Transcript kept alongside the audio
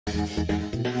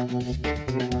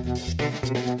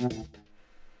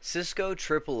Cisco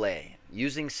Triple A,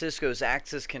 using Cisco's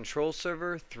Access Control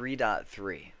Server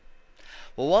 3.3.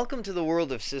 Well, welcome to the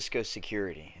world of Cisco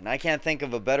security, and I can't think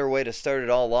of a better way to start it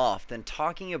all off than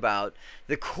talking about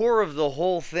the core of the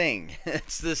whole thing.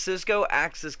 It's the Cisco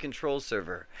Access Control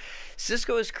Server.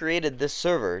 Cisco has created this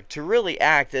server to really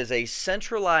act as a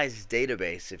centralized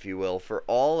database, if you will, for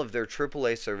all of their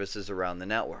AAA services around the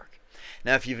network.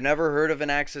 Now, if you've never heard of an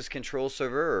access control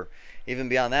server, or even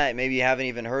beyond that, maybe you haven't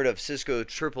even heard of Cisco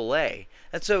AAA,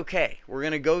 that's okay. We're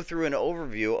going to go through an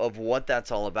overview of what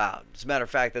that's all about. As a matter of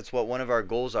fact, that's what one of our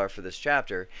goals are for this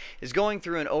chapter, is going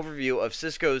through an overview of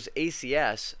Cisco's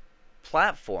ACS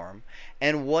platform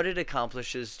and what it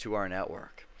accomplishes to our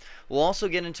network. We'll also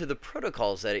get into the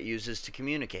protocols that it uses to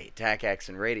communicate, TACACS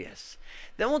and Radius.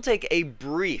 Then we'll take a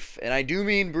brief, and I do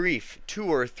mean brief,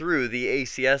 tour through the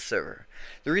ACS server.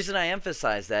 The reason I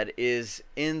emphasize that is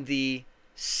in the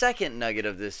second nugget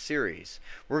of this series,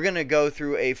 we're going to go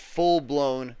through a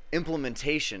full-blown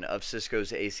implementation of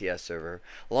Cisco's ACS server,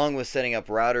 along with setting up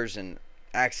routers and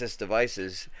access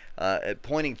devices,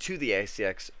 pointing to the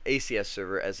ACS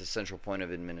server as a central point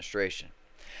of administration.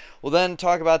 We'll then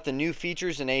talk about the new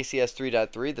features in ACS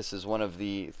 3.3. This is one of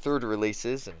the third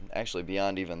releases, and actually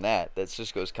beyond even that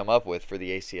Cisco's come up with for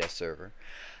the ACS server.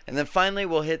 And then finally,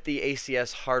 we'll hit the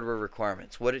ACS hardware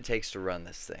requirements, what it takes to run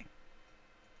this thing.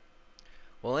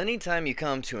 Well, anytime you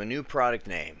come to a new product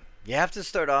name, you have to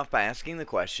start off by asking the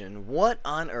question, what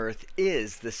on earth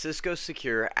is the Cisco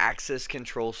Secure Access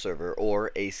Control Server,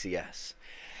 or ACS?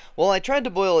 Well, I tried to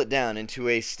boil it down into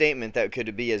a statement that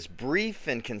could be as brief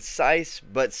and concise,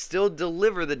 but still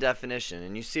deliver the definition,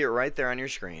 and you see it right there on your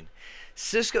screen.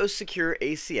 Cisco Secure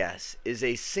ACS is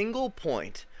a single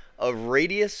point of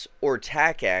Radius or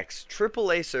TACACS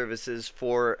AAA services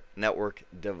for network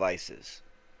devices.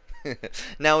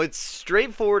 Now, it's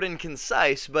straightforward and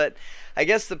concise, but I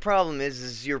guess the problem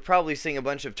is you're probably seeing a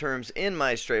bunch of terms in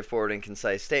my straightforward and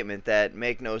concise statement that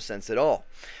make no sense at all.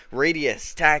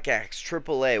 Radius, TACACS,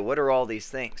 AAA, what are all these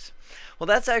things? Well,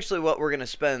 that's actually what we're going to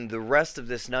spend the rest of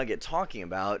this nugget talking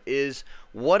about, is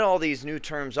what all these new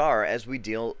terms are as we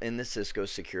deal in the Cisco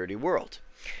security world.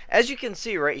 As you can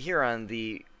see right here on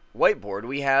the whiteboard,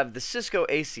 we have the Cisco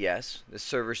ACS, the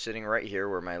server sitting right here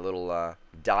where my little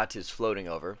dot is floating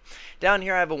over. Down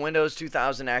here I have a Windows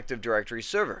 2000 Active Directory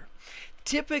server.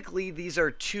 Typically these are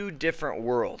two different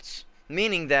worlds,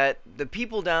 meaning that the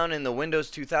people down in the Windows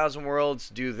 2000 worlds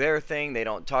do their thing. They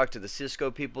don't talk to the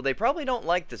Cisco people. They probably don't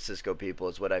like the Cisco people,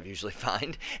 is what I've usually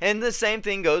find. And the same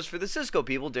thing goes for the Cisco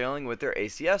people dealing with their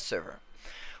ACS server.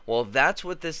 Well, that's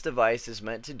what this device is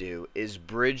meant to do, is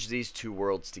bridge these two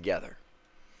worlds together.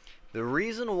 The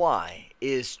reason why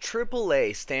is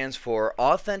AAA stands for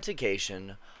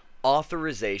Authentication,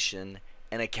 Authorization,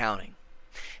 and Accounting.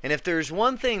 And if there's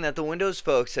one thing that the Windows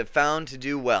folks have found to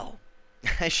do well,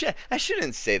 I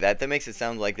shouldn't say that. That makes it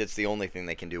sound like that's the only thing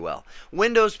they can do well.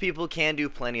 Windows people can do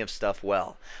plenty of stuff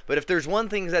well. But if there's one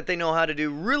thing that they know how to do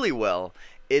really well,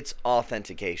 it's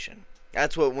authentication.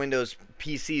 That's what Windows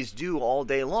PCs do all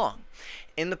day long.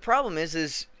 And the problem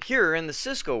is here in the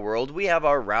Cisco world, we have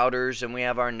our routers and we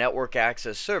have our network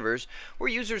access servers where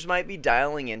users might be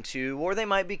dialing into, or they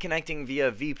might be connecting via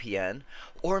VPN,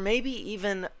 or maybe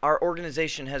even our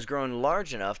organization has grown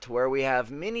large enough to where we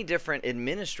have many different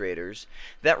administrators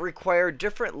that require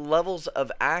different levels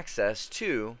of access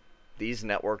to these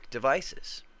network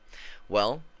devices.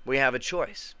 Well, we have a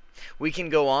choice. We can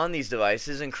go on these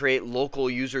devices and create local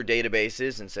user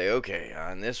databases and say, okay,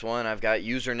 on this one I've got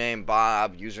username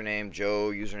Bob, username Joe,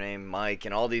 username Mike,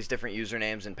 and all these different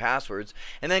usernames and passwords,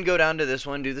 and then go down to this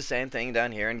one, do the same thing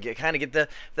down here, and kind of get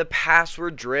the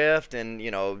password drift, and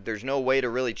you know, there's no way to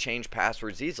really change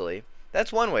passwords easily.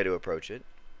 That's one way to approach it.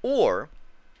 Or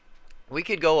we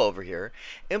could go over here,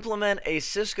 implement a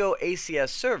Cisco ACS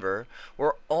server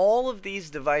where all of these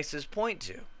devices point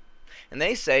to. And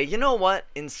they say, you know what,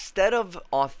 instead of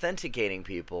authenticating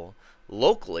people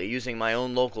locally using my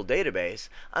own local database,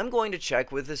 I'm going to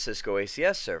check with the Cisco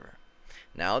ACS server.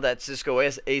 Now that Cisco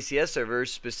ACS server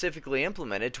is specifically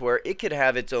implemented to where it could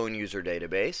have its own user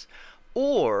database,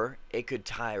 or it could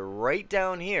tie right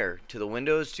down here to the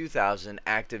Windows 2000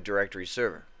 Active Directory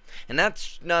server. And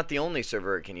that's not the only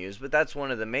server it can use, but that's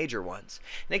one of the major ones.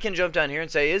 And it can jump down here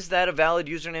and say, is that a valid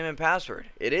username and password?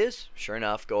 It is? Sure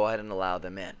enough, go ahead and allow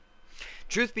them in.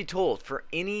 Truth be told, for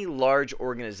any large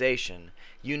organization,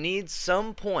 you need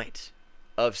some point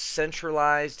of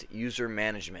centralized user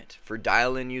management for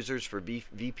dial-in users, for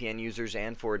VPN users,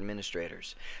 and for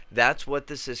administrators. That's what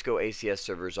the Cisco ACS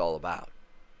server is all about.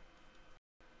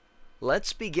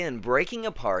 Let's begin breaking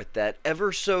apart that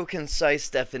ever so concise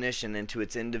definition into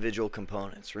its individual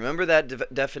components. Remember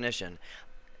that definition.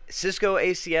 Cisco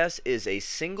ACS is a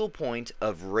single point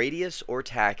of radius or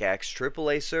TACAX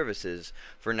AAA services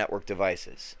for network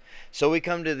devices. So we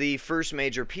come to the first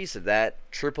major piece of that,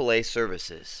 AAA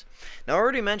services. Now I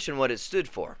already mentioned what it stood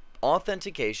for: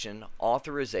 authentication,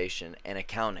 authorization, and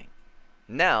accounting.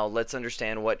 Now let's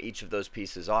understand what each of those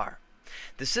pieces are.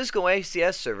 The Cisco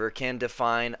ACS server can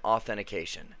define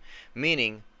authentication,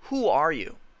 meaning who are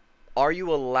you? Are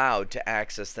you allowed to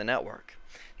access the network?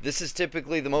 This is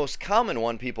typically the most common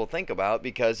one people think about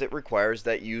because it requires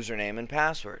that username and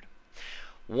password.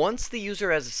 Once the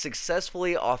user has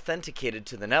successfully authenticated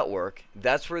to the network,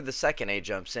 that's where the second A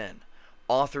jumps in: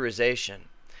 authorization.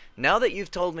 Now that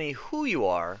you've told me who you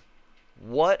are,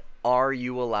 what are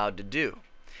you allowed to do?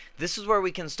 This is where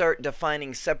we can start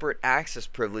defining separate access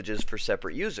privileges for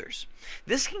separate users.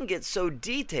 This can get so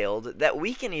detailed that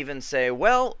we can even say,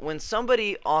 well, when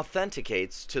somebody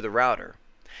authenticates to the router,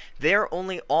 they're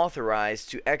only authorized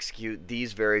to execute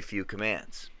these very few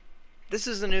commands. This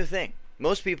is a new thing.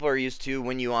 Most people are used to,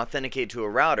 when you authenticate to a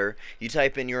router, you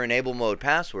type in your enable mode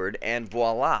password and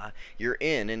voila, you're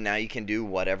in, and now you can do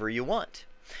whatever you want.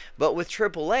 But with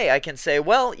AAA, I can say,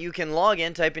 well, you can log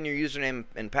in, type in your username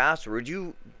and password.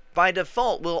 You by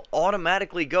default will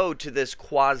automatically go to this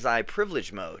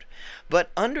quasi-privilege mode. But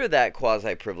under that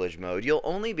quasi-privilege mode, you'll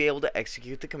only be able to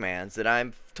execute the commands that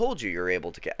I've told you're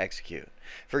able to execute.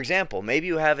 For example, maybe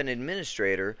you have an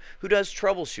administrator who does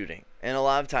troubleshooting, and a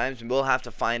lot of times we'll have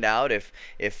to find out if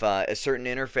a certain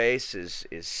interface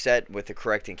is set with the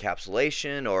correct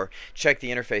encapsulation, or check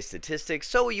the interface statistics.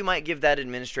 So you might give that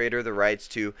administrator the rights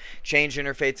to change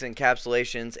interface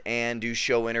encapsulations and do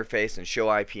show interface and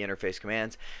show IP interface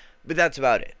commands. But that's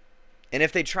about it. And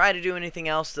if they try to do anything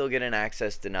else, they'll get an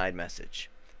access denied message.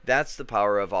 That's the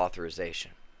power of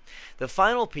authorization. The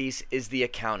final piece is the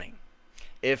accounting.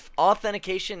 If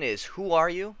authentication is who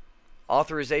are you,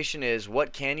 authorization is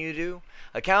what can you do,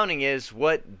 accounting is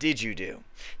what did you do.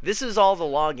 This is all the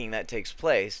logging that takes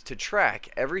place to track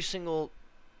every single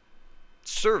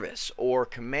service or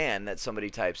command that somebody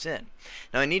types in.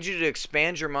 Now I need you to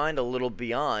expand your mind a little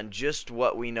beyond just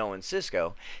what we know in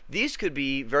Cisco. These could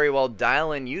be very well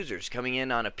dial-in users coming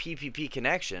in on a PPP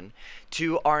connection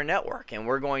to our network, and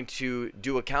we're going to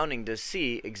do accounting to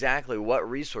see exactly what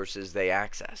resources they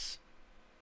access.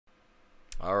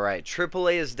 Alright,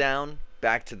 AAA is down.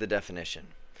 Back to the definition.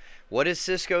 What is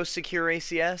Cisco Secure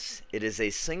ACS? It is a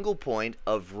single point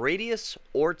of radius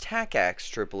or TACAX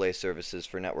AAA services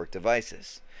for network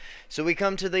devices. So we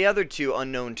come to the other two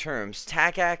unknown terms,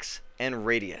 TACAX and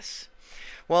radius.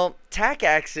 Well,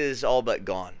 TACAX is all but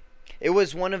gone. It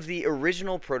was one of the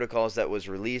original protocols that was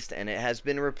released, and it has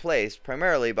been replaced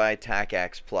primarily by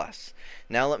TACAX+.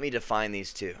 Now let me define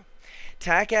these two.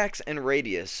 TACAX and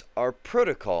radius are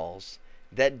protocols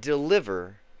that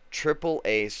deliver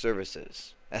AAA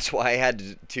services. That's why I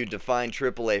had to define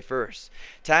AAA first.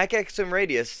 TACAX and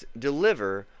radius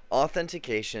deliver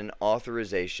authentication,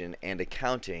 authorization, and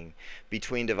accounting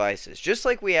between devices. Just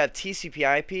like we have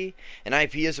TCP/IP, and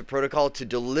IP is a protocol to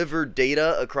deliver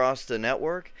data across the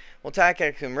network, well,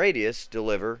 TACAX and radius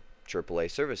deliver AAA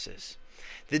services.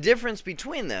 The difference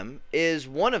between them is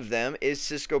one of them is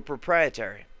Cisco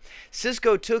proprietary.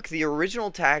 Cisco took the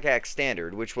original TACAX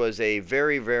standard, which was a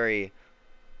very,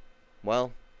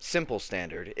 well, simple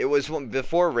standard. It was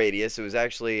before radius. It was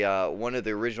actually one of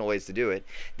the original ways to do it.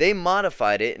 They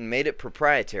modified it and made it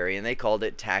proprietary, and they called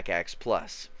it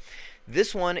TACAX+.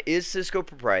 This one is Cisco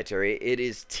proprietary. It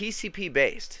is TCP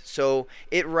based, so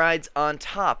it rides on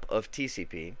top of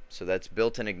TCP, so that's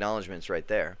built-in acknowledgments right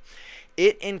there.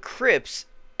 It encrypts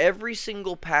every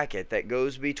single packet that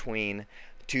goes between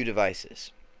two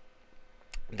devices.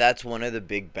 That's one of the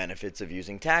big benefits of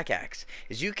using TACAX,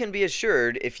 is you can be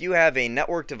assured if you have a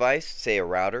network device, say a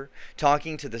router,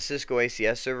 talking to the Cisco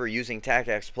ACS server using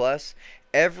TACAX+,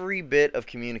 every bit of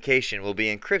communication will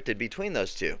be encrypted between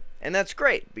those two. And that's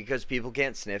great because people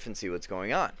can't sniff and see what's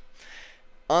going on.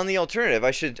 On the alternative,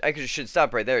 I should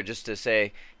stop right there just to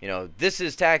say, this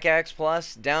is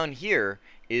TACAX+, down here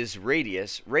is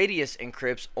radius. Radius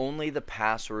encrypts only the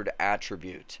password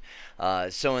attribute.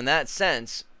 So in that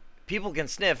sense, people can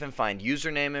sniff and find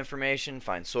username information,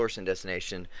 find source and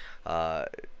destination,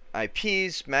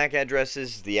 IPs, MAC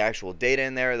addresses, the actual data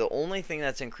in there. The only thing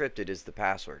that's encrypted is the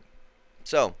password.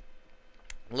 So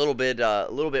a little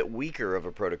bit weaker of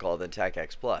a protocol than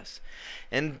TACAX+.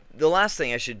 And the last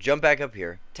thing, I should jump back up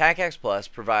here.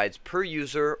 TACAX+ provides per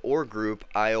user or group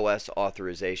iOS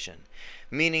authorization,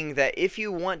 meaning that if you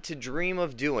want to dream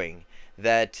of doing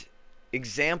that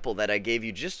example that I gave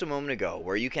you just a moment ago,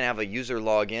 where you can have a user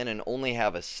log in and only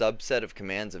have a subset of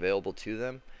commands available to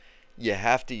them, you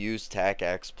have to use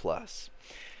TACACS Plus.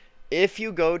 If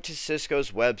you go to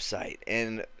Cisco's website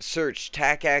and search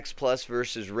TACACS Plus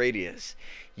versus Radius,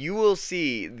 you will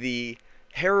see the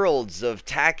heralds of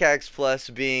TACACS Plus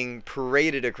being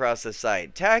paraded across the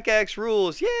site. TACACS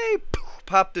rules, yay!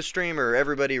 Pop the streamer,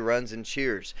 everybody runs and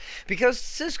cheers. Because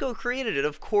Cisco created it,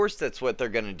 of course that's what they're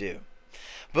going to do.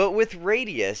 But with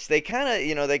Radius, they kind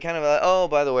of, oh,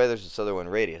 by the way, there's this other one,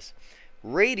 Radius.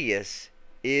 Radius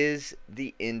is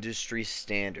the industry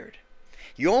standard.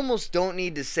 You almost don't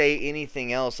need to say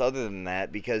anything else other than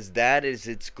that, because that is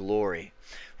its glory.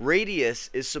 Radius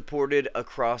is supported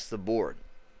across the board.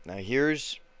 Now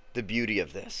here's the beauty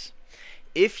of this.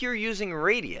 If you're using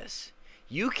Radius,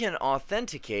 you can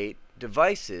authenticate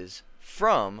devices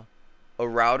from a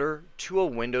router to a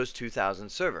Windows 2000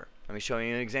 server. Let me show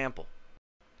you an example.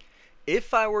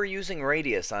 If I were using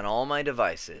Radius on all my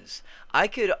devices, I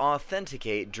could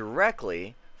authenticate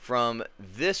directly from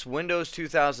this Windows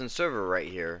 2000 server right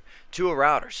here to a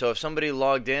router. So if somebody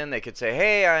logged in, they could say,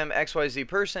 hey, I'm XYZ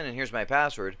person and here's my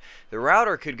password. The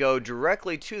router could go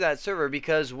directly to that server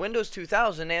because Windows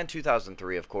 2000 and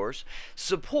 2003, of course,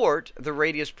 support the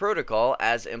Radius protocol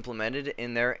as implemented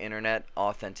in their Internet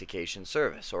Authentication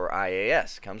Service, or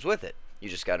IAS. Comes with it. You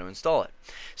just got to install it.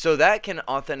 So that can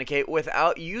authenticate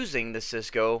without using the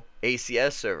Cisco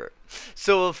ACS server.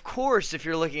 So of course, if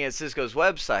you're looking at Cisco's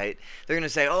website, they're going to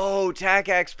say, oh,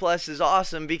 TACACS Plus is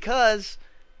awesome because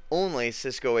only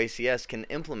Cisco ACS can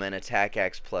implement a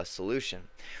TACACS Plus solution.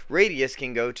 Radius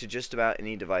can go to just about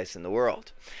any device in the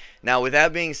world. Now, with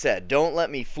that being said, don't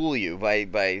let me fool you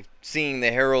by seeing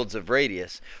the heralds of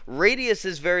Radius. Radius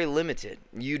is very limited.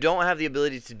 You don't have the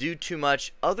ability to do too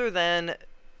much other than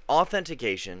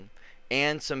authentication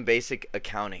and some basic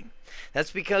accounting.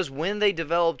 That's because when they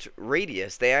developed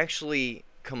Radius, they actually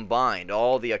combined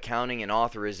all the accounting and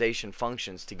authorization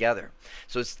functions together.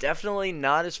 So it's definitely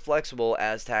not as flexible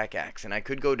as TACACS, and I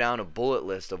could go down a bullet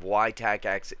list of why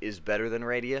TACACS is better than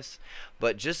Radius,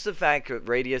 but just the fact that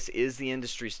Radius is the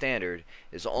industry standard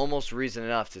is almost reason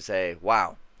enough to say,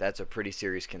 wow, that's a pretty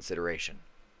serious consideration.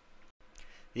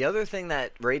 The other thing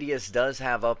that Radius does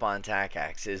have up on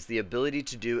TACACS is the ability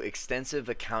to do extensive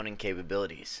accounting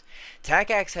capabilities.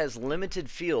 TACACS has limited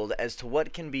field as to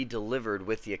what can be delivered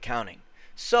with the accounting.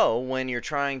 So when you're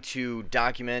trying to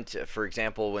document, for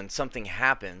example, when something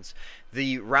happens,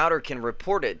 the router can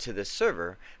report it to the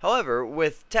server. However,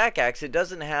 with TACACS, it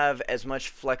doesn't have as much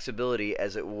flexibility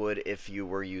as it would if you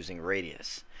were using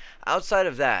Radius. Outside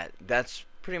of that, that's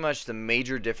pretty much the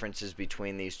major differences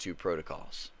between these two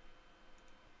protocols.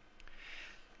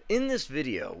 In this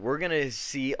video, we're going to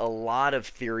see a lot of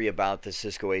theory about the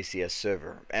Cisco ACS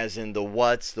server, as in the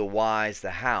what's, the why's,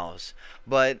 the how's,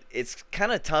 but it's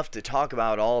kind of tough to talk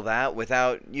about all that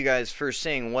without you guys first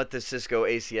seeing what the Cisco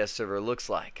ACS server looks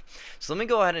like. So let me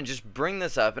go ahead and just bring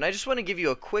this up, and I just want to give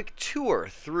you a quick tour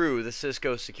through the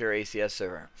Cisco Secure ACS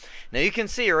server. Now you can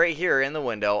see right here in the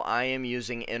window, I am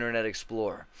using Internet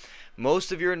Explorer.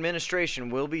 Most of your administration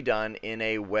will be done in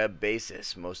a web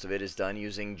basis. Most of it is done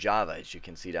using Java. As you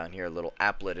can see down here, a little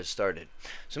applet has started.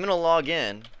 So I'm going to log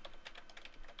in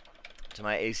to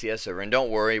my ACS server. And don't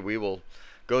worry, we will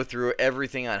go through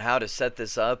everything on how to set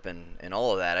this up and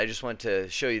all of that. I just want to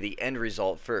show you the end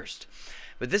result first.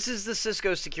 But this is the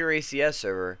Cisco Secure ACS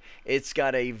server. It's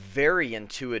got a very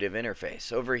intuitive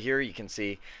interface. Over here you can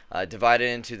see divided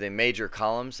into the major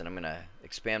columns, and I'm going to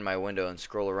expand my window and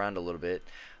scroll around a little bit.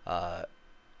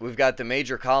 We've got the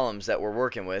major columns that we're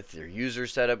working with, your user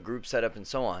setup, group setup, and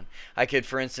so on. I could,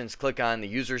 for instance, click on the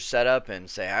user setup and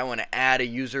say I want to add a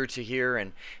user to here,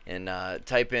 and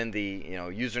type in the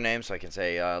username. So I can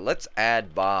say let's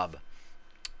add Bob.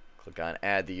 Click on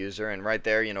add the user, and right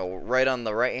there, right on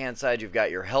the right hand side, you've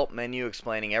got your help menu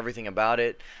explaining everything about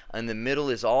it. In the middle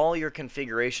is all your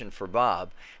configuration for Bob,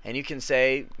 and you can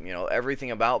say everything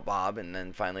about Bob, and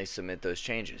then finally submit those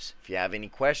changes. If you have any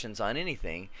questions on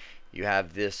anything, you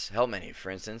have this help menu. For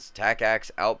instance,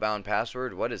 TACACS outbound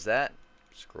password. What is that?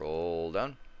 Scroll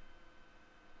down.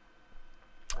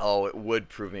 Oh, it would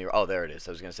prove me. Oh, there it is.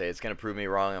 I was going to say it's going to prove me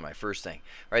wrong on my first thing.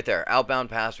 Right there, outbound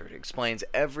password. It explains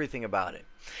everything about it.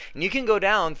 And you can go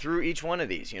down through each one of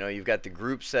these. You've got the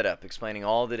group setup explaining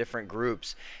all the different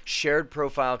groups, shared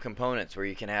profile components where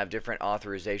you can have different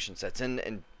authorization sets.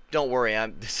 And don't worry,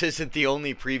 this isn't the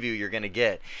only preview you're going to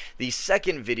get. The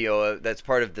second video that's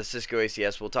part of the Cisco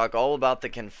ACS will talk all about the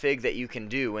config that you can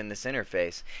do in this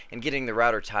interface and getting the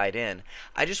router tied in.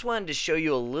 I just wanted to show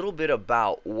you a little bit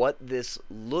about what this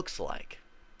looks like.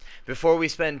 before we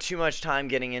spend too much time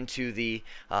getting into the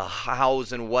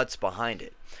hows and what's behind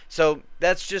it. So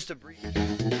that's just a brief